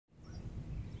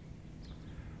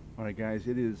All right, guys,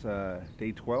 it is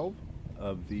day 12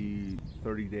 of the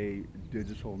 30-day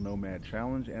Digital Nomad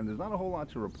Challenge, and there's not a whole lot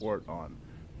to report on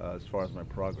as far as my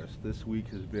progress. This week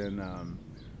has been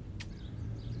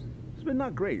it's been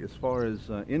not great as far as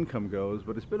income goes,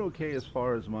 but it's been okay as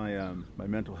far as my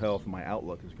mental health and my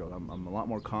outlook is going. I'm a lot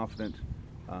more confident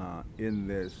in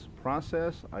this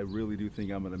process. I really do think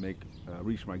I'm going to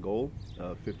reach my goal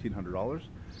of $1,500.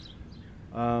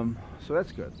 So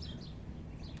that's good.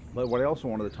 But what I also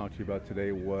wanted to talk to you about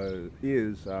today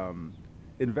is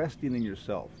investing in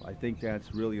yourself. I think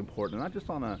that's really important, not just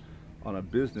on a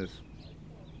business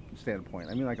standpoint.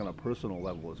 I mean, like on a personal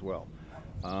level as well.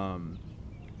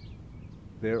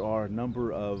 There are a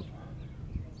number of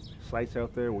sites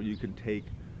out there where you can take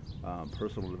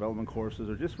personal development courses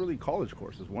or just really college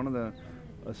courses. One of the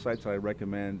sites I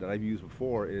recommend that I've used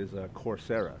before is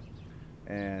Coursera,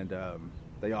 and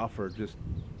they offer just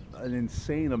an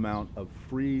insane amount of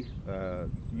free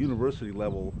university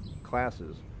level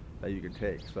classes that you can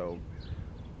take. So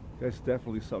that's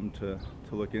definitely something to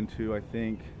look into. I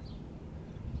think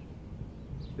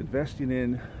investing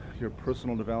in your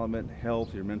personal development,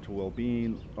 health, your mental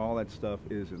well-being, all that stuff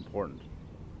is important.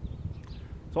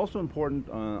 It's also important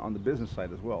on the business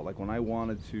side as well. Like when I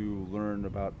wanted to learn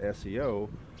about SEO,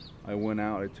 I went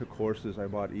out, I took courses, I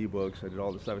bought ebooks, I did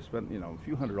all this stuff. I spent a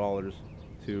few $100s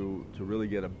to really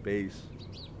get a base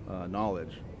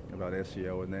knowledge about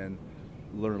SEO, and then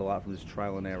learned a lot from just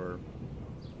trial and error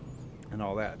and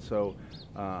all that. So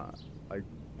I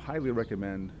highly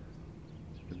recommend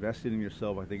investing in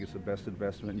yourself. I think it's the best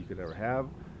investment you could ever have.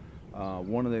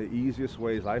 One of the easiest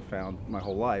ways I found my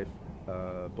whole life,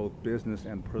 both business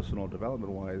and personal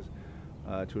development wise,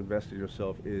 to invest in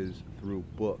yourself is through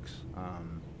books.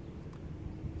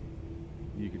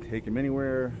 You can take them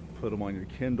anywhere, put them on your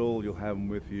Kindle, you'll have them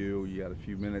with you. You got a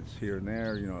few minutes here and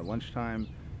there, at lunchtime.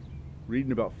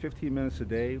 Reading about 15 minutes a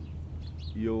day,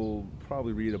 you'll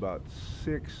probably read about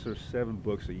 6 or 7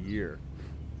 books a year,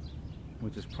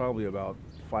 which is probably about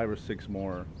 5 or 6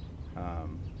 more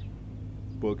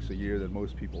books a year than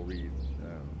most people read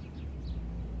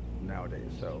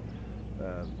nowadays. So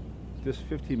just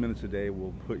 15 minutes a day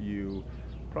will put you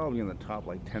probably in the top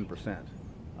like 10%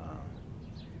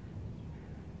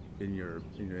 in your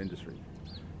industry.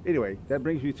 Anyway, that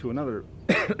brings me to another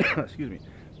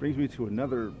brings me to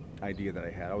another idea that I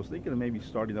had. I was thinking of maybe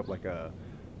starting up like a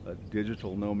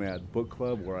digital nomad book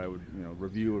club where I would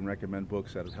review and recommend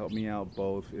books that have helped me out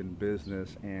both in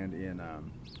business and in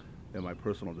my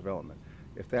personal development.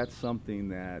 If that's something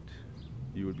that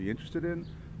you would be interested in,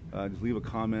 just leave a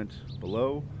comment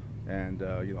below, and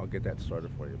I'll get that started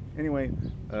for you. Anyway,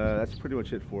 that's pretty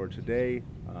much it for today.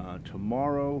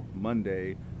 Tomorrow,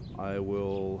 Monday, I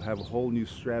will have a whole new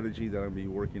strategy that I'm going to be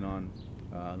working on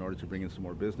in order to bring in some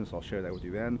more business. I'll share that with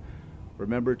you then.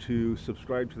 Remember to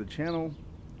subscribe to the channel,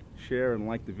 share and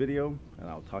like the video, and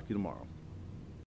I'll talk to you tomorrow.